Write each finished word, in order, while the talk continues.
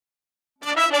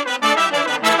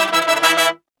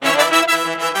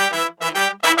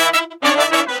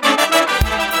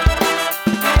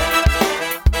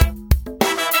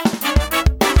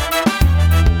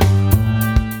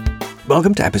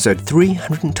Welcome to episode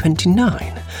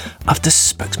 329 of the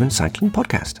Spokesman Cycling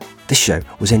Podcast. This show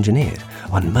was engineered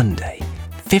on Monday,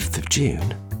 5th of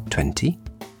June,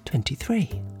 2023.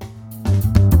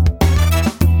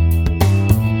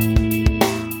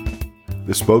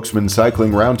 The Spokesman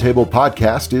Cycling Roundtable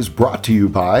Podcast is brought to you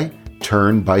by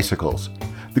Tern Bicycles.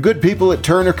 The good people at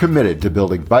Tern are committed to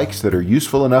building bikes that are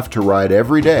useful enough to ride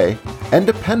every day and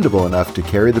dependable enough to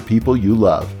carry the people you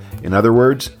love. In other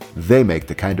words, they make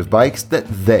the kind of bikes that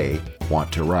they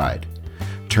want to ride.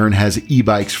 Tern has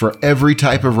e-bikes for every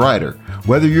type of rider,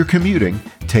 whether you're commuting,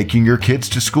 taking your kids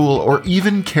to school, or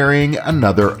even carrying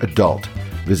another adult.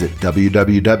 Visit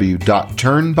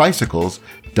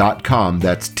www.ternbicycles.com,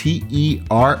 that's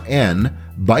T-E-R-N,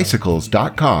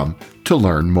 bicycles.com, to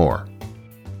learn more.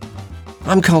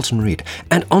 I'm Carlton Reid,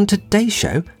 and on today's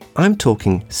show, I'm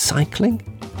talking cycling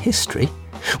history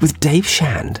with Dave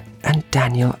Shand and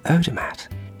Daniel Odermatt.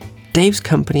 Dave's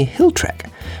company Hilltrek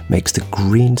makes the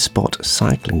Greenspot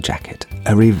cycling jacket,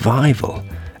 a revival,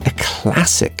 a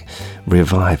classic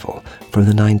revival from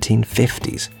the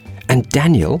 1950s. And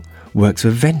Daniel works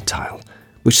with Ventile,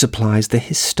 which supplies the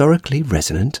historically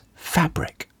resonant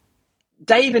fabric.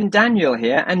 Dave and Daniel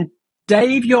here, and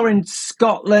Dave, you're in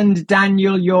Scotland,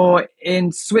 Daniel, you're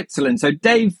in Switzerland. So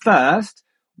Dave first,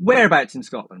 whereabouts in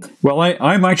Scotland? Well,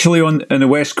 I'm actually on the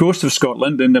west coast of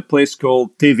Scotland in a place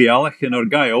called Tavialach in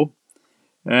Argyll.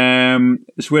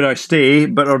 It's where I stay,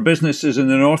 but our business is in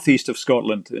the northeast of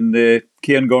Scotland in the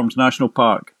Cairngorms National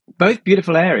Park. Both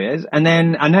beautiful areas. And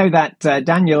then I know that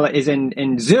Daniel is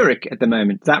in Zurich at the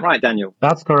moment. Is that right, Daniel?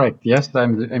 That's correct. Yes,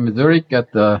 I'm in Zurich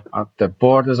at the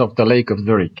borders of the Lake of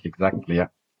Zurich. Exactly, yeah.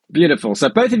 Beautiful. So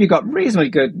both of you got reasonably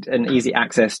good and easy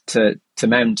access to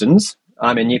mountains.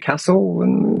 I'm in Newcastle,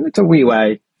 and it's a wee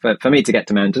way for me to get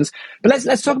to mountains. But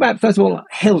let's talk about, first of all,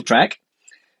 Hilltrek,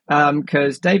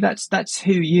 because Dave, that's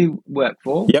who you work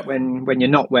for. Yep. when you're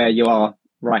not where you are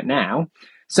right now.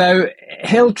 So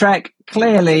Hilltrek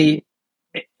clearly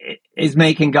is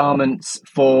making garments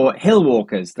for hill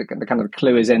walkers. The kind of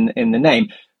clue is in the name.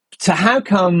 So how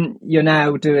come you're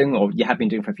now doing, or you have been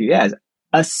doing for a few years,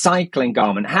 a cycling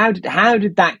garment? How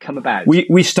did that come about?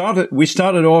 We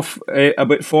started off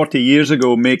about 40 years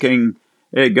ago making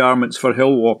garments for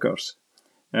hill walkers,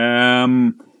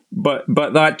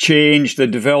 but that changed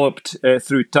and developed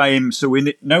through time. So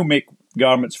we now make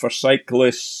garments for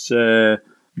cyclists,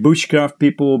 bushcraft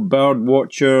people, bird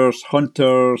watchers,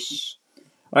 hunters.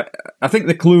 I think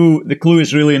the clue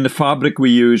is really in the fabric we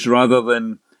use rather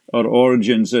than our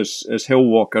origins as hill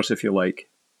walkers, if you like.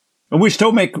 And we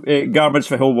still make garments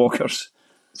for hill walkers.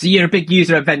 So you're a big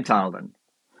user of Ventile, then?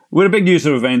 We're a big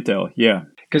user of Ventile, yeah.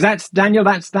 Because that's, Daniel,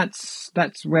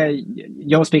 that's where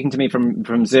you're speaking to me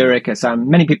from Zurich. So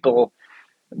many people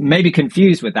may be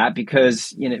confused with that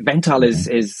because, Ventile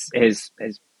is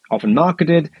often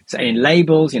marketed, so in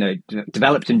labels,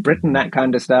 developed in Britain, that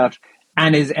kind of stuff,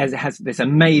 and has this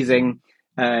amazing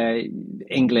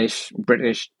English,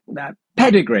 British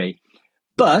pedigree.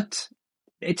 But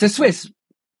it's a Swiss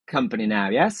company now,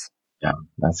 yes? Yeah,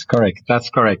 that's correct.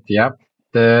 Yeah.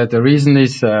 The reason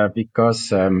is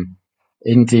because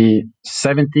in the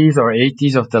 70s or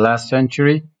 80s of the last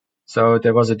century, so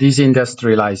there was a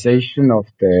disindustrialization of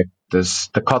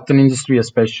the cotton industry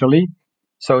especially.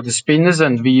 So the spinners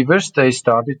and weavers, they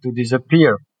started to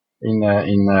disappear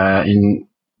in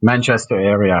Manchester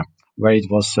area where it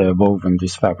was woven,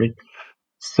 this fabric.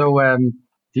 So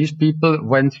these people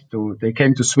they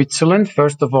came to Switzerland,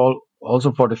 first of all,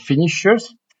 also for the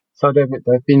finishers. So they've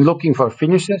been looking for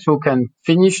finishers who can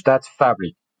finish that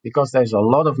fabric because there's a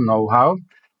lot of know-how.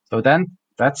 So then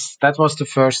that was the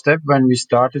first step when we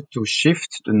started to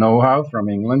shift the know-how from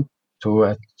England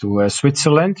to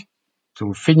Switzerland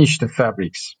to finish the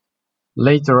fabrics.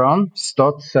 Later on,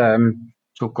 Stott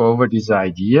took over this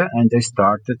idea and they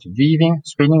started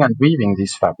spinning and weaving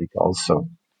this fabric also.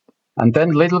 And then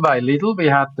little by little, we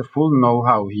had the full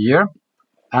know-how here.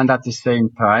 And at the same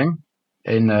time,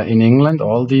 in England,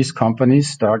 all these companies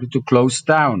started to close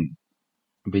down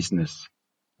business.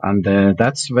 And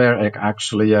that's where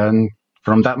actually,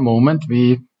 from that moment,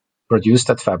 we produced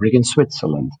that fabric in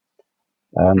Switzerland.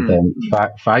 And then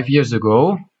 5 years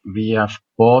ago, we have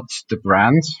bought the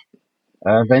brand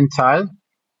Ventile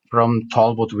from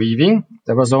Talbot Weaving.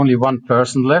 There was only one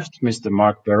person left, Mr.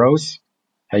 Mark Burrows.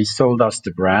 He sold us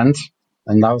the brand.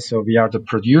 And now, so we are the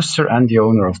producer and the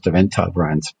owner of the Ventile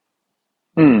brand.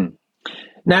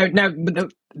 Now,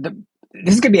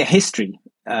 this is going to be a history.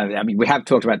 We have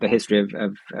talked about the history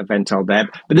of Ventile there,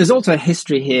 but there's also a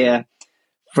history here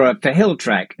for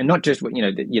Hilltrek, and not just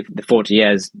the 40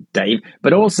 years, Dave,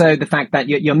 but also the fact that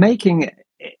you're making,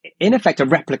 in effect, a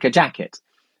replica jacket.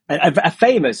 a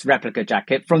famous replica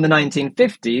jacket from the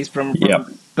 1950s from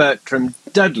Bertram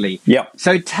Dudley. Yeah.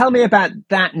 So tell me about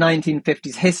that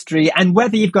 1950s history and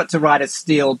whether you've got to ride a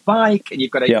steel bike and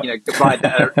you've got to ride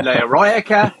the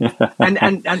Eroica and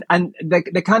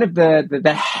the kind of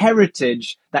the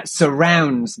heritage that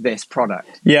surrounds this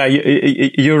product. Yeah,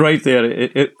 you're right there.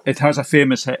 It has a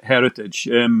famous heritage.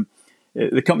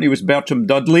 The company was Bertram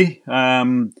Dudley.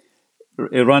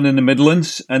 It ran in the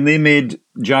Midlands, and they made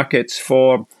jackets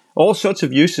for all sorts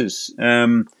of uses.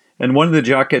 And one of the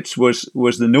jackets was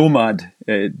the Nomad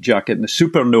jacket, the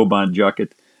Super Nomad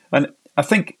jacket. And I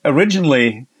think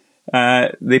originally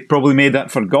they probably made that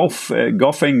for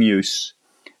golfing use,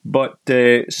 but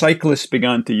cyclists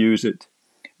began to use it,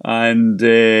 and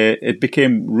it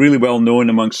became really well known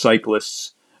amongst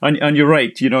cyclists. And you're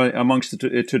right, amongst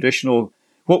the traditional,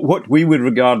 what we would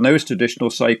regard now as traditional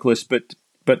cyclists, but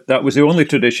that was the only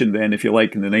tradition then, if you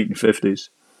like, in the 1950s.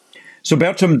 So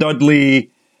Bertram Dudley,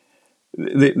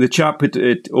 the chap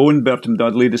who owned Bertram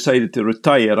Dudley, decided to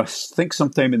retire, I think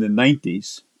sometime in the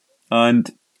 90s.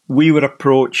 And we were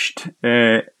approached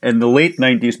in the late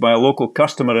 90s by a local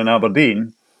customer in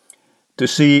Aberdeen to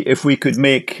see if we could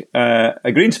make a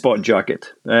Greenspot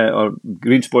jacket, or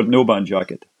Greenspot no-band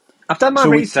jacket. I've done my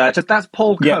research. That's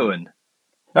Paul Cohen.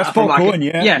 That's Paul Cohen,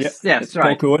 yeah. Yes, right.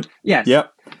 Paul Cohen. Yes. Yeah.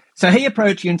 So he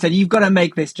approached you and said, "You've got to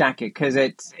make this jacket because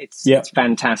it's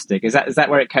fantastic." Is that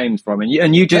where it came from?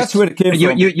 And you just that's where it came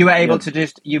from. You were able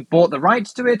to you bought the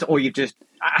rights to it, or you just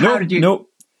how did you? No,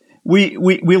 we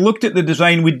looked at the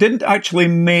design. We didn't actually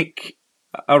make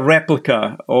a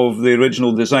replica of the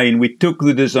original design. We took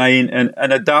the design and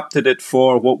adapted it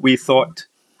for what we thought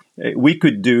we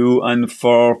could do, and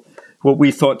for what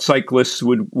we thought cyclists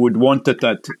would want it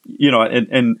at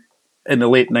in the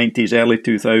late 90s, early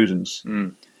 2000s.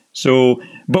 Mm. So,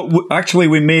 but actually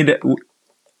we made it,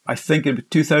 I think in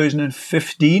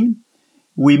 2015,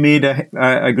 we made a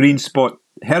Greenspot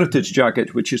heritage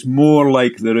jacket, which is more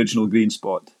like the original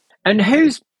Greenspot. And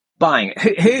who's buying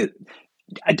it? Who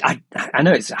I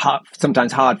know it's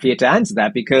sometimes hard for you to answer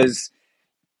that because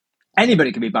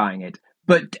anybody could be buying it,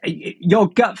 but your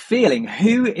gut feeling,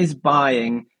 who is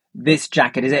buying this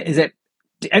jacket? Is it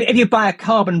if you buy a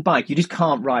carbon bike, you just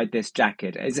can't ride this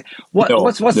jacket?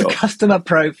 What's the customer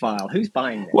profile? Who's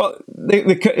buying it? Well,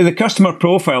 the customer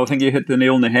profile, I think you hit the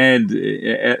nail on the head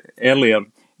earlier.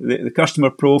 The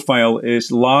customer profile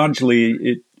is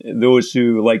largely those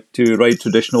who like to ride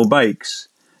traditional bikes.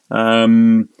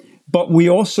 But we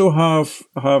also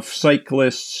have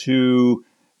cyclists who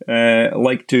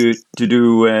like to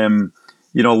do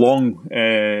long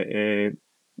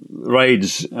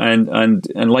rides and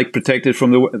like protected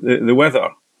from the weather.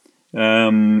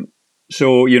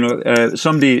 So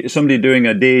somebody doing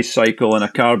a day cycle on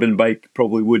a carbon bike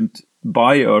probably wouldn't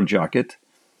buy our jacket,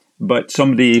 but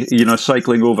somebody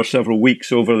cycling over several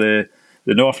weeks over the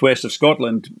northwest of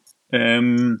Scotland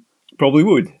probably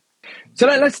would. So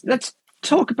let's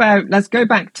talk about. Let's go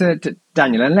back to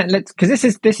Daniel and let's because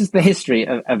this is the history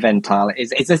of Ventile.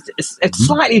 It's a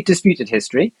slightly disputed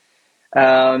history.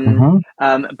 But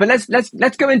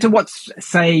let's go into what's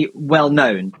well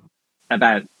known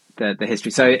about the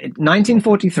history. So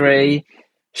 1943,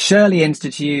 Shirley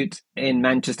Institute in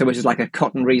Manchester, which is like a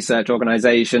cotton research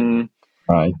organization.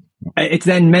 Right. It's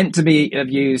then meant to be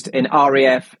used in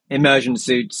RAF immersion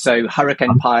suits. So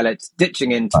hurricane pilots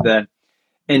ditching into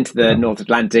the North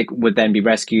Atlantic would then be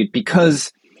rescued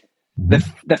because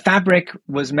the fabric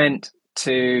was meant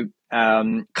to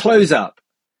close up.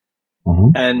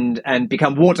 And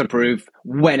become waterproof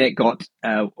when it got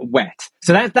wet.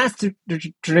 So that's the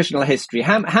traditional history.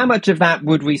 How much of that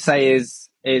would we say is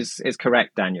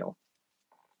correct, Daniel?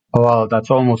 Well, that's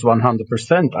almost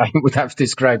 100%. I would have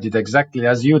described it exactly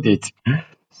as you did.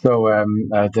 So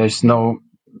there's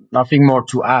nothing more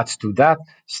to add to that.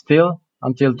 Still,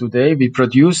 until today, we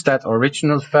produce that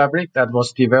original fabric that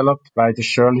was developed by the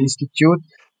Shirley Institute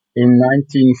in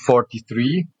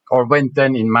 1943. Or went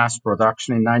then in mass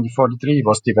production in 1943. It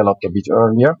was developed a bit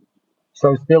earlier.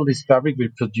 So still this fabric we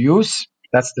produce.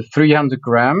 That's the 300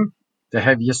 gram, the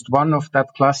heaviest one of that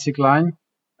classic line.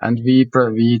 And we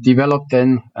developed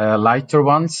then lighter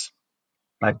ones,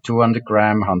 like 200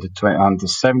 gram,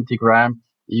 170 gram,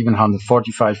 even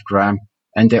 145 gram.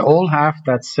 And they all have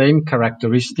that same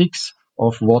characteristics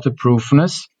of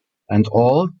waterproofness. And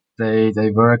all,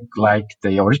 they work like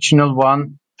the original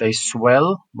one. They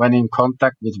swell when in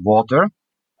contact with water,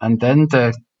 and then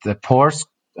the pores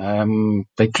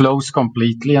they close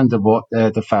completely, and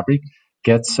the fabric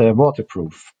gets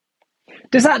waterproof.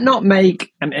 Does that not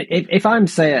make? I mean, if I'm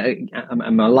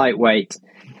a lightweight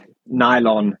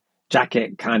nylon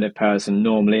jacket kind of person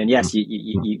normally, and yes,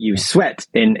 you sweat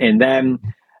in them.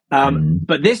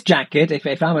 But this jacket,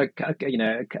 if I'm a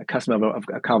customer of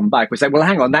a carbon bike, we say, well,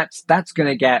 hang on, that's going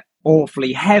to get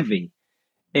awfully heavy.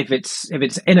 If it's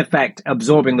in effect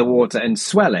absorbing the water and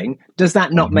swelling, does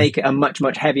that not make it a much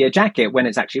heavier jacket when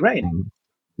it's actually raining?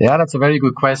 Yeah, that's a very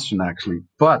good question, actually.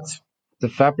 But the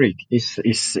fabric is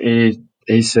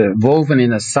woven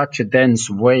in such a dense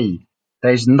way.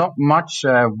 There's not much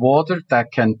water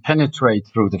that can penetrate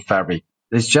through the fabric.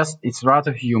 It's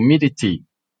rather humidity.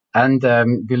 And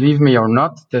believe me or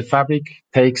not, the fabric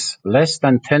takes less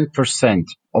than 10%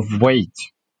 of weight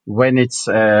when it's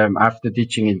after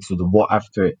ditching into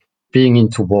after being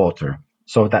into water.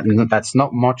 So that's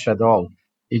not much at all.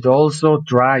 It also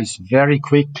dries very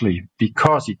quickly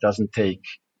because it doesn't take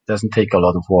a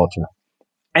lot of water.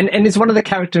 And it's one of the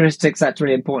characteristics that's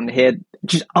really important here,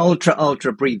 just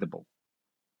ultra breathable.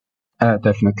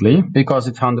 Definitely, because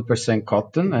it's 100%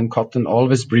 cotton, and cotton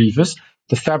always breathes.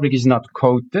 The fabric is not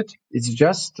coated. It's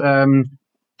just the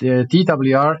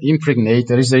DWR impregnate.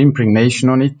 There is an impregnation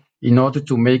on it in order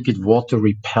to make it water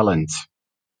repellent.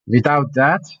 Without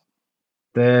that,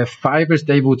 the fibers,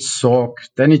 they would soak.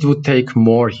 Then it would take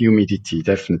more humidity,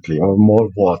 definitely, or more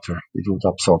water. It would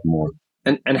absorb more.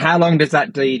 And how long does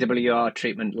that DWR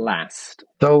treatment last?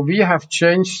 So we have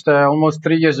changed almost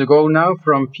 3 years ago now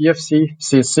from PFC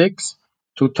C6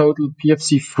 to total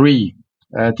PFC-free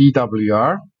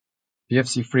DWR.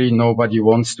 PFC-free, nobody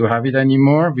wants to have it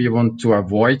anymore. We want to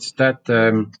avoid that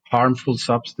harmful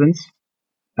substance.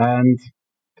 And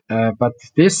but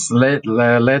this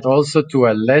led also to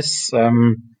a less,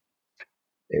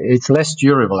 it's less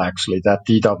durable actually, that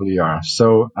DWR.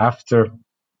 So after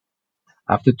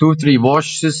 2-3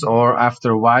 washes or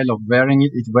after a while of wearing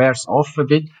it, it wears off a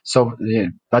bit. So,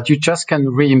 but you just can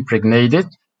re-impregnate it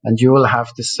and you will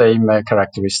have the same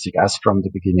characteristic as from the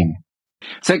beginning.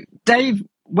 So Dave,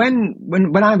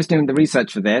 when I was doing the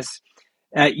research for this,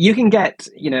 you can get,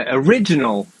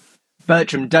 original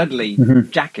Bertram Dudley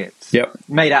jackets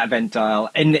made out of Ventile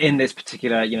in this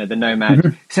particular, the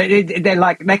Nomad. So they're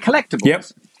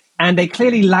collectibles, and they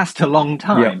clearly last a long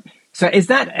time. So is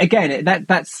that, again,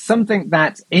 that's something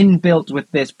that's inbuilt with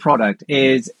this product?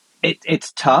 Is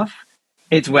it's tough,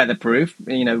 it's weatherproof,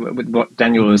 with what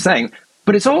Daniel was saying,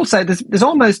 but it's also there's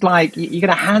almost like you're going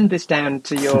to hand this down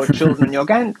to your children and your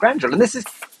grandchildren.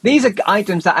 These are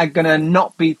items that are going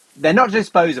to they're not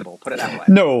disposable, put it that way.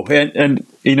 No, and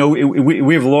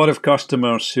we have a lot of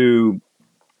customers who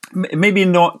maybe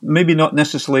not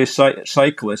necessarily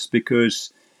cyclists,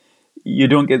 because you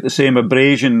don't get the same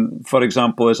abrasion, for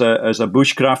example, as a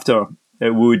bushcrafter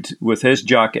would with his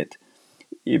jacket.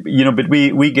 But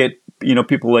we get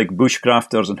people like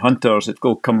bushcrafters and hunters that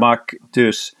will come back to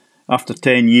us after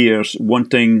 10 years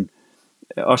wanting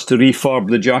us to refurb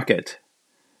the jacket.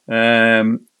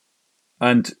 And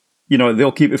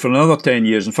they'll keep it for another 10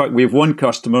 years. In fact, we have one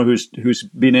customer who's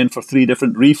been in for 3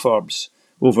 different refurbs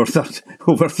over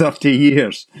 30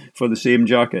 years for the same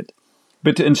jacket.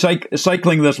 But in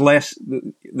cycling, there's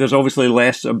obviously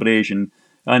less abrasion,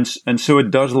 and so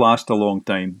it does last a long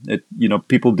time.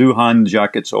 People do hand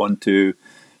jackets onto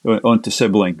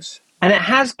siblings.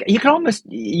 And you can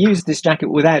almost use this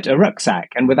jacket without a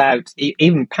rucksack and without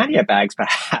even pannier bags,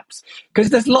 perhaps,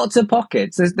 because there's lots of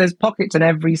pockets. There's pockets in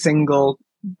every single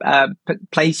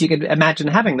place you could imagine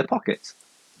having the pockets.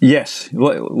 Yes,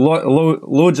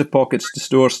 loads of pockets to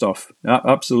store stuff.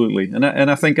 Absolutely, and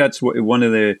I think that's one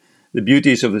of the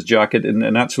beauties of this jacket,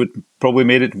 and that's what probably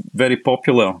made it very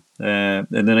popular in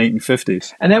the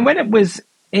 1950s. And then when it was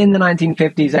in the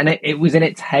 1950s and it was in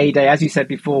its heyday, as you said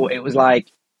before, it was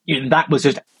like, that was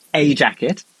just a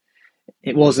jacket.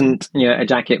 It wasn't a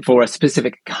jacket for a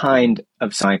specific kind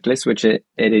of cyclist, which it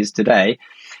is today.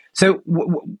 So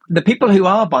the people who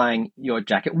are buying your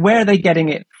jacket, where are they getting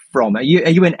it from? Are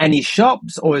you in any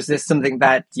shops, or is this something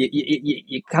that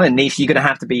you kind of niche? You're going to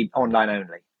have to be online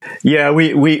only. Yeah,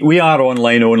 we are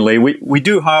online only. We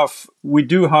do have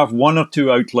 1 or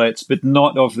 2 outlets, but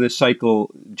not of the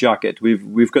cycle jacket.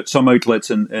 We've got some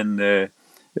outlets in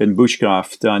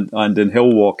bushcraft and in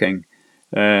hill walking,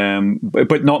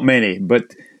 but not many.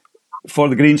 But for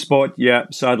the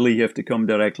Greenspot, sadly you have to come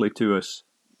directly to us.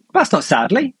 That's not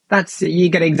sadly. You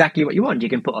get exactly what you want. You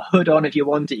can put a hood on if you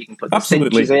want it. You can put the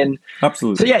cinches in.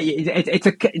 Absolutely. So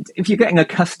if you're getting a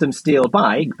custom steel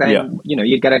bike, then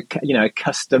you get a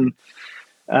custom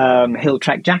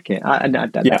Hilltrek jacket.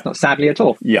 That's not sadly at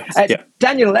all.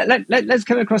 Daniel, let's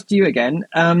come across to you again.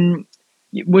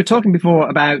 We're talking before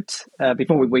about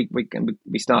before we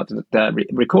started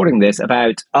recording this,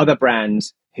 about other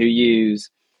brands who use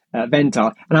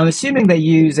Ventile, and I'm assuming they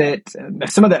use it.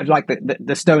 Some of the like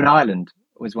the Stone Island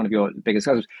was one of your biggest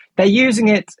customers. They're using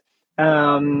it,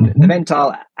 the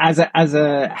Ventile, as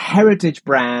a heritage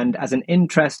brand, as an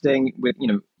interesting with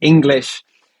English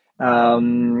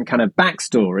kind of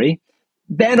backstory.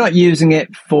 They're not using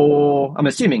it for. I'm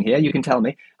assuming here. You can tell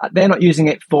me. They're not using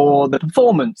it for the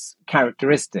performance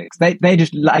characteristics. They're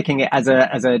just liking it as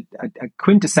a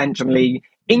quintessentially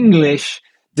English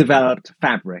developed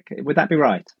fabric. Would that be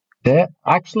right? They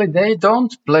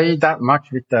don't play that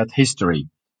much with that history.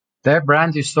 Their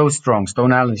brand is so strong.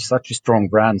 Stone Island is such a strong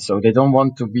brand, so they don't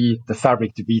want to be the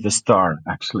fabric to be the star.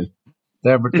 Actually,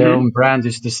 their own brand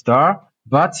is the star,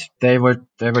 but they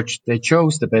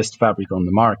chose the best fabric on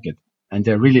the market, and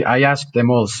I asked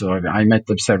them also. I met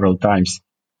them several times.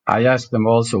 I asked them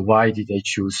also why did they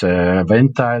choose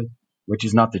Ventile, which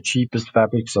is not the cheapest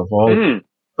fabrics of all,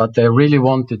 but they really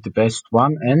wanted the best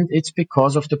one, and it's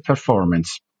because of the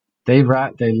performance. They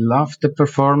love the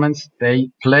performance. They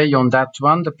play on that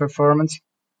one, the performance,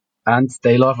 and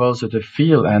they love also the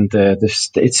feel. And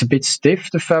it's a bit stiff,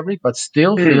 the fabric, but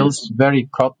still feels very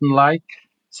cotton-like.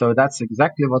 So that's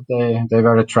exactly what they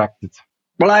were attracted.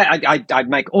 Well, I'd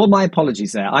make all my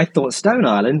apologies there. I thought Stone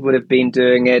Island would have been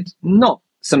doing it not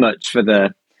so much for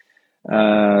the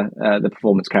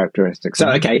performance characteristics. So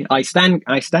okay, I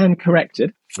stand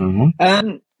corrected.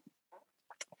 There's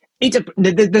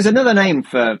another name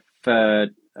for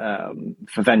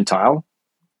Ventile,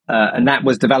 and that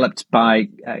was developed by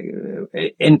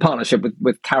in partnership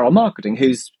with Carroll Marketing,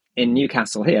 who's in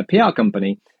Newcastle here, PR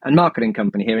company and marketing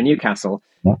company here in Newcastle,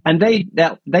 and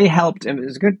they helped. It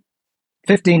was a good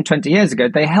 15, 20 years ago.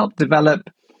 They helped develop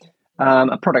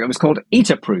a product that was called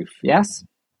Eaterproof. Yes.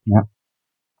 Yeah.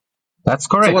 That's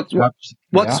correct. So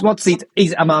what's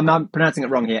I'm pronouncing it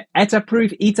wrong here.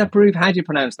 Eaterproof. How do you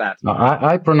pronounce that? No,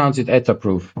 I pronounce it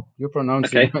Etaproof. You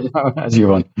pronounce it as you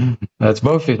want. That's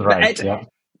both is right.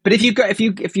 But if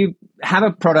you have a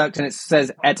product and it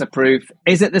says Etaproof,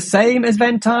 is it the same as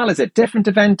Ventile? Is it different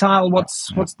to Ventile?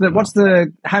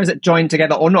 How is it joined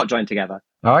together or not joined together?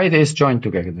 Oh, it is joined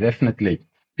together, definitely.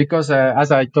 Because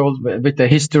as I told with the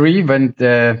history, when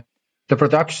the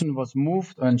production was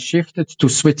moved and shifted to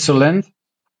Switzerland,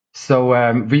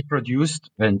 so we produced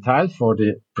Ventile for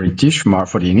the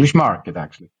English market.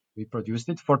 Actually, we produced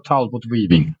it for Talbot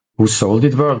Weaving, who sold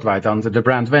it worldwide under the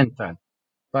brand Ventile.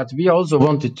 But we also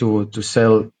wanted to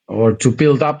sell or to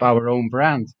build up our own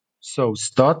brand. So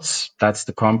Stotz, that's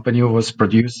the company who was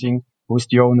producing, who's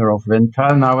the owner of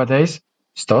Ventile nowadays.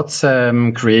 Stotz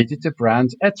created the brand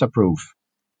Etaproof.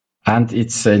 And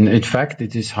it's in fact,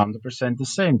 it is 100% the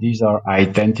same. These are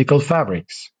identical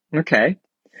fabrics. Okay.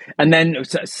 And then,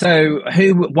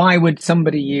 why would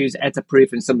somebody use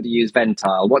Etaproof and somebody use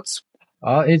Ventile?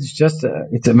 It's just,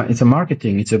 it's a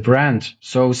marketing, it's a brand.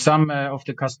 So some of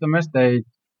the customers,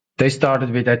 they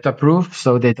started with Etaproof,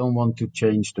 so they don't want to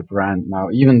change the brand now,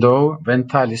 even though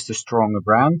Ventile is the stronger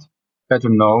brand, better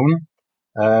known.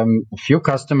 A few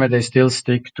customers, they still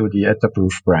stick to the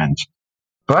Etaproof brand.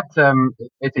 But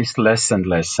it is less and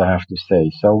less, I have to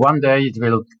say. So one day it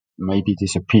will maybe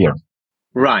disappear.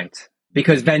 Right.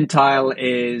 Because Ventile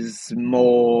is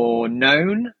more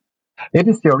known? It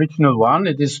is the original one.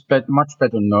 It is much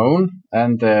better known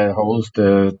and holds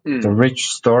the rich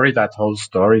story. That whole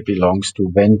story belongs to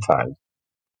Ventile.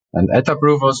 And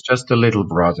Etaproof was just a little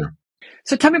brother.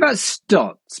 So tell me about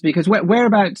Stotz, because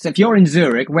whereabouts, if you're in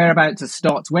Zurich, whereabouts is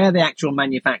Stotz? Where are they actual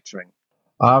manufacturing?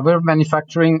 We're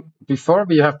manufacturing, before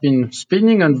we have been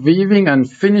spinning and weaving and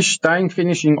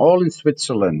finishing all in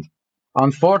Switzerland.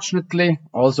 Unfortunately,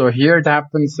 also here it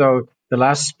happened. So the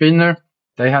last spinner,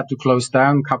 they had to close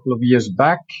down a couple of years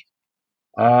back.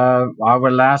 Our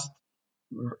last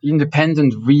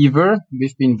independent weaver,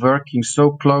 we've been working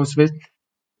so close with,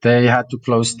 they had to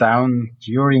close down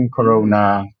during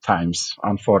Corona times,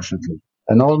 unfortunately.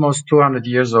 An almost 200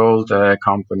 years old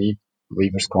company,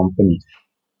 weavers company.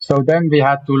 So then we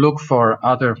had to look for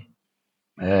other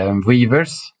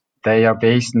weavers. They are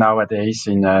based nowadays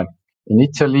in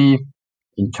Italy,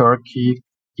 in Turkey,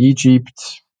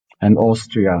 Egypt, and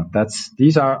Austria.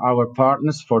 These are our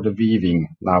partners for the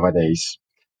weaving nowadays.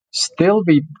 Still,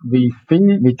 we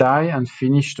dye and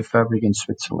finish the fabric in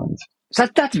Switzerland. So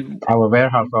that's our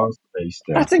warehouse also based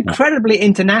there. That's incredibly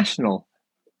international.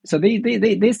 So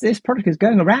this product is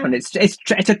going around.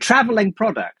 It's a traveling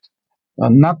product.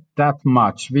 Not that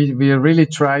much. We really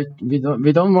try. We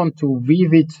don't want to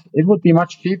weave it. It would be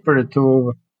much cheaper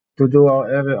to do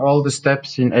all the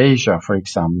steps in Asia, for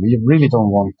example. We really don't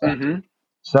want that. Mm-hmm.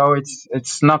 So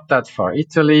it's not that far.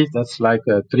 Italy, that's like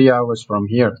 3 hours from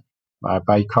here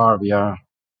by car.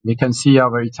 We can see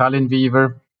our Italian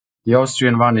weaver. The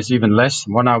Austrian one is even less,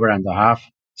 1 hour and a half.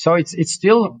 So it's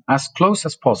still as close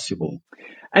as possible.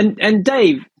 And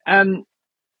Dave,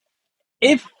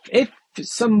 if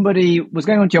somebody was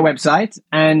going onto your website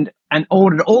and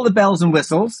ordered all the bells and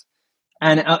whistles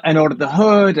and ordered the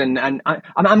hood, and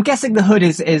I'm guessing the hood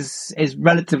is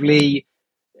relatively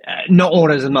not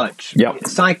ordered as much. Yep.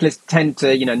 Cyclists tend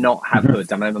to not have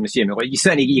hoods. I'm assuming. Well,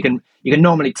 you can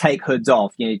normally take hoods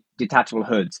off, detachable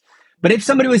hoods. But if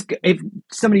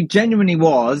somebody genuinely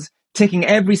was ticking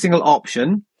every single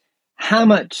option, how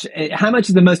much is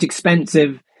the most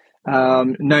expensive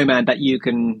Nomad that you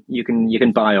can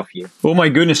buy off you? Oh my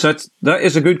goodness, that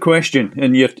is a good question,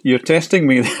 and you're testing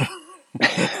me there.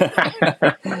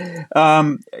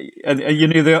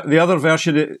 The other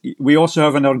version, we also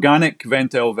have an organic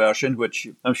Ventel version, which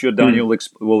I'm sure Daniel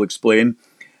will explain,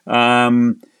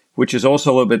 which is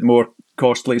also a little bit more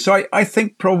costly. So I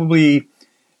think probably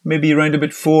maybe around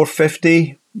about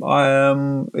 $450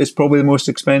 is probably the most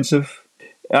expensive.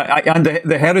 And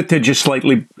the Heritage is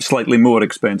slightly more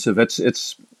expensive.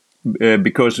 It's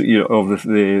because of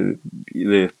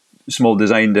the small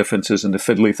design differences and the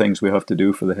fiddly things we have to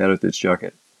do for the Heritage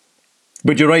jacket.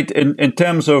 But you're right, in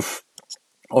terms of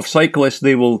cyclists,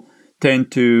 they will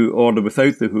tend to order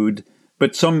without the hood,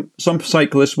 but some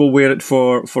cyclists will wear it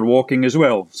for walking as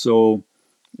well. So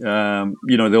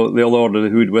they'll order the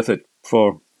hood with it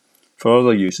for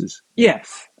other uses.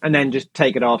 Yes, and then just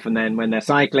take it off, and then when they're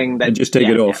cycling, then just take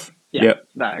it off. Yeah.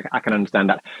 I can understand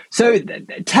that. So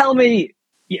tell me,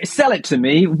 sell it to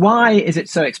me. Why is it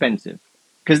so expensive?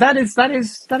 Because that is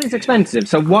expensive.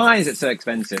 So why is it so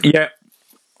expensive? Yeah,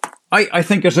 I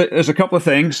think there's a couple of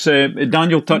things.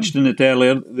 Daniel touched on it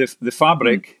earlier. The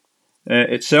fabric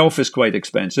itself is quite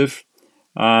expensive.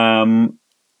 Compared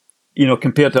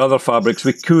to other fabrics,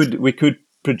 we could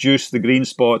produce the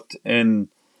Greenspot in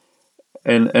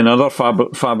other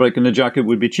fabric, and the jacket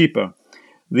would be cheaper.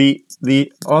 The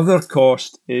other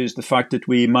cost is the fact that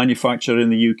we manufacture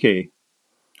in the UK.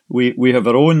 We have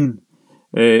our own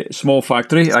small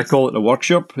factory. I call it a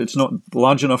workshop. It's not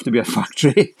large enough to be a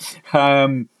factory.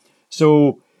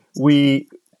 So we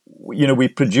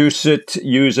produce it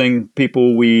using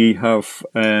people we have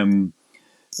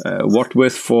worked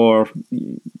with for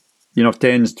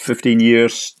 10, 15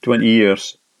 years, 20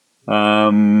 years.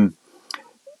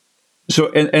 So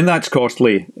and that's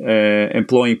costly,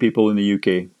 employing people in the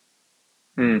UK,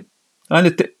 and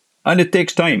it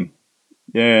takes time.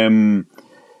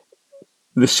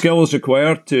 The skills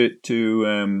required to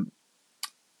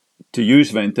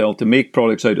use Ventel, to make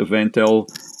products out of Ventel,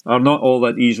 are not all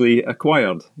that easily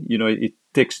acquired. It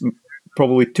takes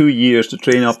probably 2 years to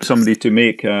train up somebody to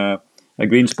make a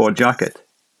Greenspot jacket.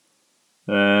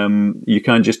 You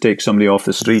can't just take somebody off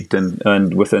the street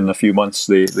and within a few months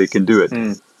they can do it.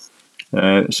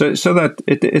 So that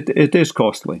it is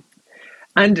costly,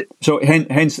 and so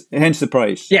hence the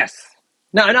price. Yes.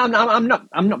 No, and I'm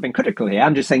not being critical here.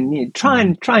 I'm just saying, try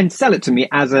and sell it to me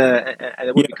as a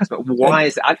customer. Why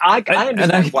is it? I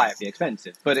understand why it'd be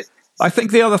expensive, but I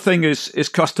think the other thing is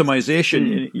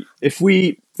customization. If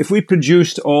we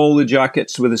produced all the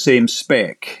jackets with the same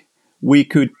spec, we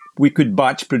could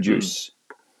batch produce.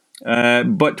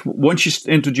 But once you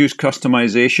introduce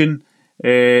customization,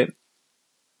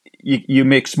 you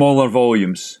make smaller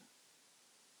volumes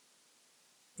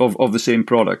of the same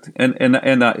product, and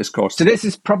that is costly. So this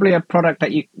is probably a product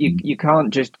that you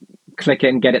can't just click it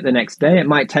and get it the next day. It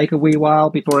might take a wee while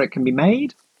before it can be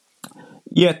made.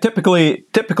 Yeah, typically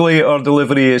our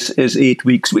delivery is 8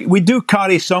 weeks. We do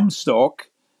carry some stock,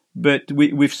 but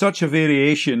we've such a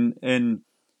variation in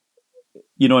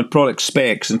product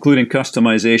specs, including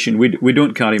customization. We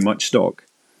don't carry much stock,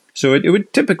 so it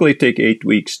would typically take 8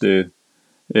 weeks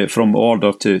from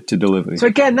order to delivery. So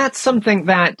again, that's something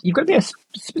that you've got to be a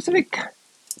specific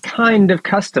kind of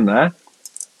customer.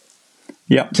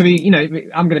 Yeah. To be,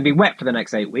 I'm going to be wet for the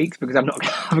next 8 weeks because I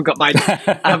haven't got my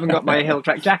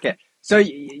Hilltrek jacket. So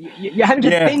you're having to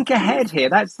think ahead here.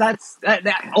 That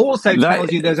also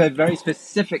tells you there's a very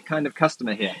specific kind of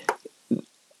customer here.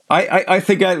 I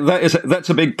think that's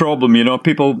a big problem.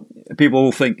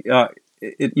 People think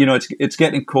it's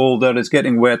getting colder, it's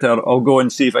getting wetter. I'll go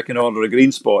and see if I can order a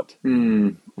Greenspot.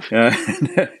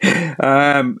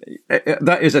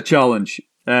 That is a challenge.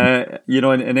 And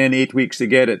then 8 weeks to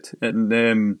get it, and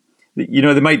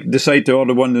they might decide to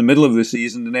order one in the middle of the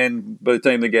season, and then by the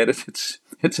time they get it,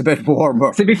 it's a bit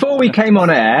warmer. So before we came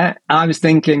on air, I was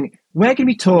thinking we're going to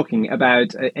be talking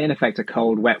about, in effect, a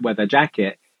cold, wet weather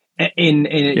jacket in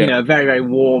a very, very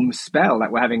warm spell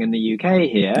that we're having in the UK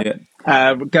here,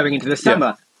 going into the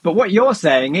summer. But what you're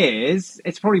saying is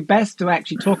it's probably best to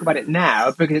actually talk about it now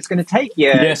because it's going to take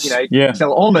you,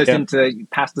 till almost into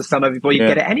past the summer before you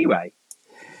get it anyway.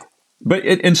 But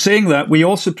in saying that, we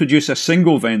also produce a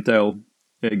single Ventile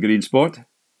Greenspot,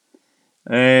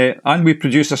 and we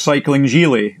produce a cycling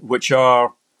gilet, which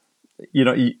are,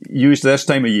 used this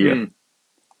time of year.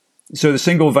 So the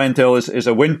single Ventile is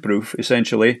a windproof,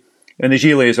 essentially, and the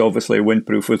gilet is obviously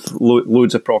windproof with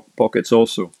loads of pockets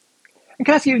also. And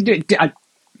can I ask you,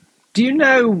 do you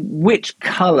know which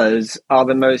colours are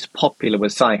the most popular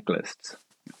with cyclists?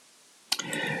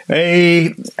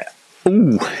 That's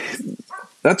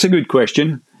a good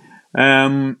question.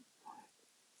 I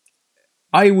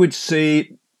would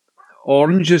say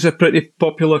orange is a pretty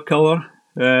popular colour.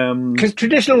 Because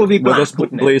traditional would be black,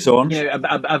 wouldn't blaze it? Orange.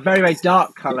 A very, very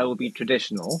dark colour will be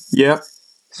traditional. Yeah.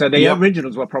 So the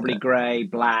originals were probably grey,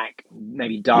 black,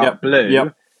 maybe dark blue.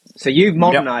 Yep. So you've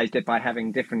modernised it by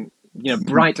having different,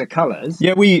 brighter colours.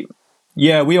 Yeah, we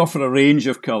offer a range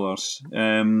of colours.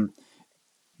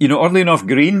 Oddly enough,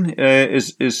 green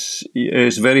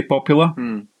is very popular.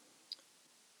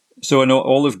 So an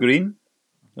olive green.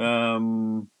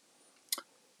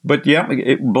 But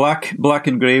black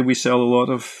and grey we sell a lot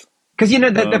of. Because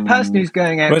the person who's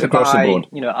going out to buy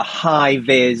a high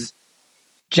vis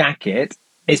jacket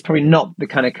is probably not the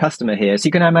kind of customer here. So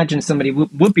you can imagine somebody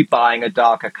would be buying a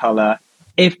darker colour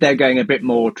if they're going a bit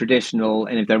more traditional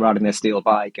and if they're riding their steel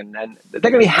bike, and they're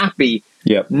going to be happy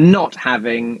not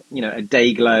having a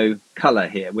day glow colour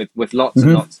here with lots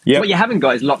and lots. What you haven't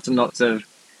got is lots and lots of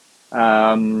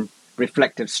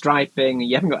reflective striping.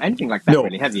 You haven't got anything like that,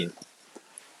 really, have you?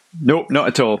 No, not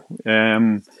at all.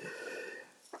 I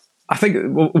think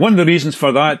one of the reasons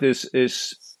for that is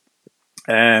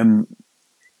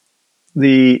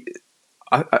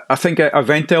I think a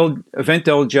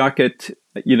Ventile jacket,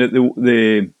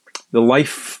 the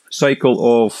life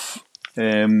cycle of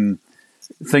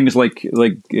things like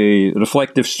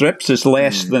reflective strips is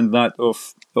less than that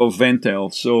of Ventile.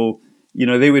 So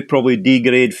they would probably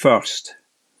degrade first,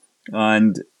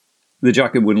 and the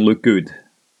jacket wouldn't look good.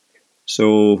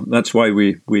 So that's why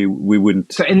we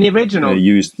wouldn't. So in the original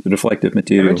use reflective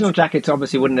materials. The original jackets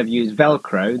obviously wouldn't have used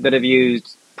Velcro. They'd have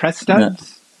used press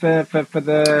studs for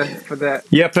the.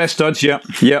 Yeah, press studs. Yeah.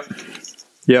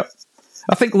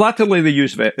 I think latterly they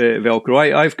use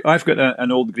Velcro. I've got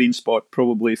an old Greenspot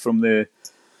probably from the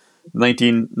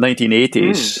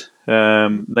 1980s,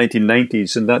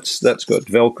 1990s, and that's got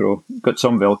Velcro. Got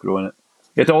some Velcro in it.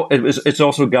 It's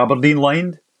also gabardine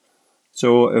lined.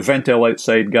 So a Ventile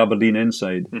outside, gabardine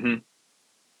inside.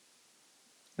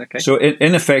 Okay. So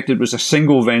in effect, it was a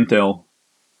single Ventile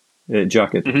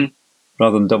jacket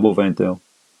rather than double Ventile.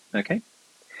 Okay.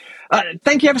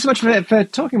 Thank you ever so much for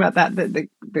talking about that. The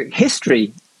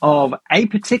history of a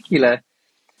particular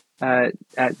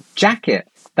jacket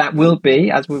that will be,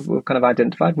 as we've kind of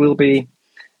identified, will be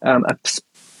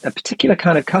a particular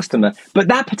kind of customer, but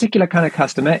that particular kind of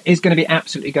customer is going to be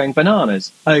absolutely going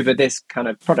bananas over this kind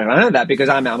of product. I know that because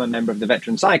I'm a member of the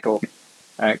Veteran Cycle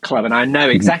Club, and I know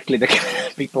exactly the kind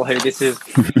of people who this is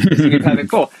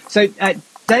perfect for. So,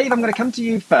 Dave, I'm going to come to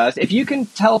you first. If you can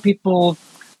tell people,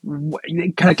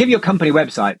 kind of give your company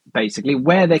website, basically,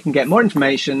 where they can get more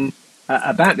information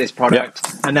about this product,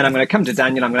 and then I'm going to come to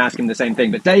Daniel. I'm going to ask him the same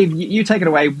thing. But Dave, you take it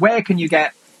away. Where can you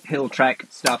get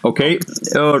Hilltrek stuff? Okay.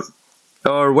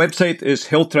 Our website is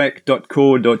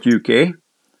hilltrek.co.uk,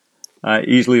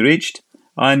 easily reached,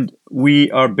 and we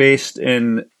are based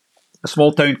in a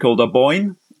small town called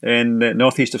Aboyne in the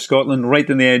northeast of Scotland, right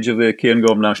on the edge of the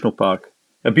Cairngorm National Park.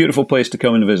 A beautiful place to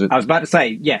come and visit. I was about to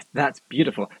say, yes, that's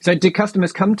beautiful. So do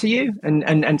customers come to you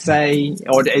and say,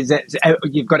 or is it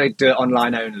you've got to do it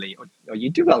online only, or you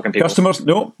do welcome people? Customers,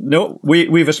 no.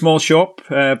 We have a small shop.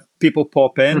 People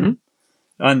pop in.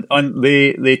 And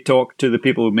they talk to the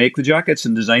people who make the jackets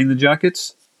and design the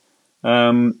jackets,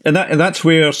 and that's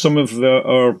where some of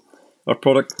our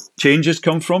product changes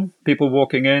come from. People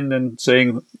walking in and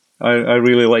saying, "I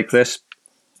really like this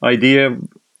idea.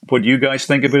 What do you guys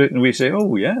think about it?" And we say,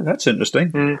 "Oh yeah, that's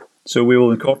interesting." So we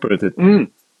will incorporate it. And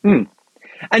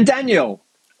Daniel,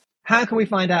 how can we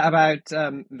find out about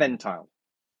Ventile?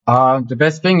 The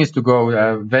best thing is to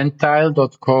go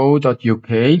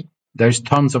ventile.co.uk. There's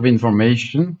tons of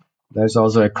information. There's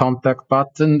also a contact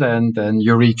button, and then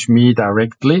you reach me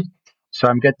directly. So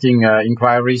I'm getting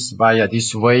inquiries via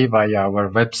this way, via our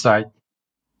website.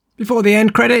 Before the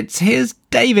end credits, here's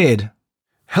David.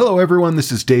 Hello, everyone.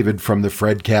 This is David from the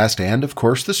Fredcast and, of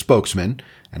course, the Spokesman.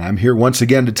 And I'm here once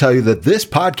again to tell you that this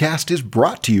podcast is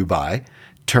brought to you by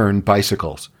Tern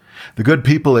Bicycles. The good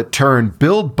people at Tern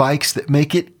build bikes that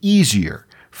make it easier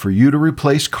for you to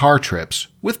replace car trips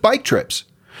with bike trips.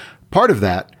 Part of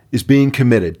that is being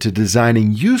committed to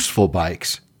designing useful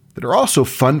bikes that are also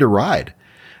fun to ride.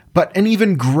 But an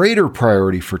even greater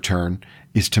priority for Tern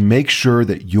is to make sure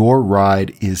that your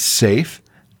ride is safe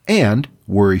and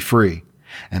worry-free.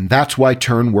 And that's why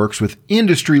Tern works with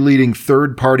industry-leading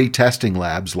third-party testing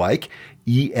labs like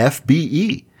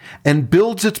EFBE and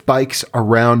builds its bikes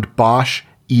around Bosch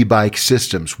e-bike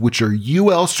systems, which are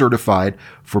UL certified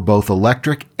for both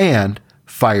electric and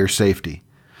fire safety.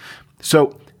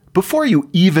 So before you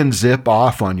even zip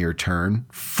off on your Tern,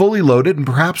 fully loaded and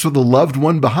perhaps with a loved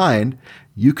one behind,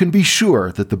 you can be sure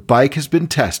that the bike has been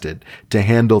tested to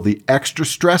handle the extra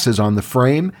stresses on the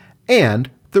frame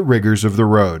and the rigors of the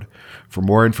road. For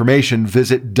more information,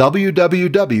 visit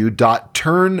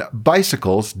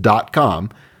www.turnbicycles.com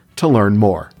to learn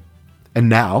more. And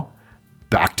now,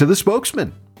 back to the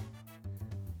spokesman.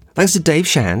 Thanks to Dave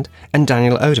Shand and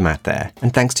Daniel Odermatt there,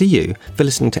 and thanks to you for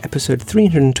listening to episode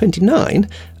 329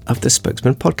 of the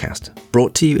Spokesman podcast,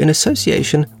 brought to you in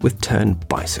association with Tern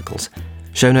Bicycles.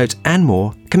 Show notes and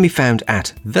more can be found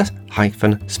at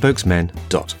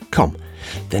the-spokesmen.com.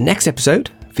 The next episode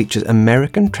features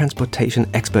American transportation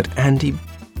expert Andy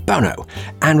Bono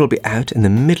and will be out in the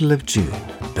middle of June.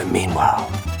 But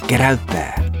meanwhile, get out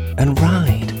there and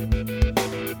ride.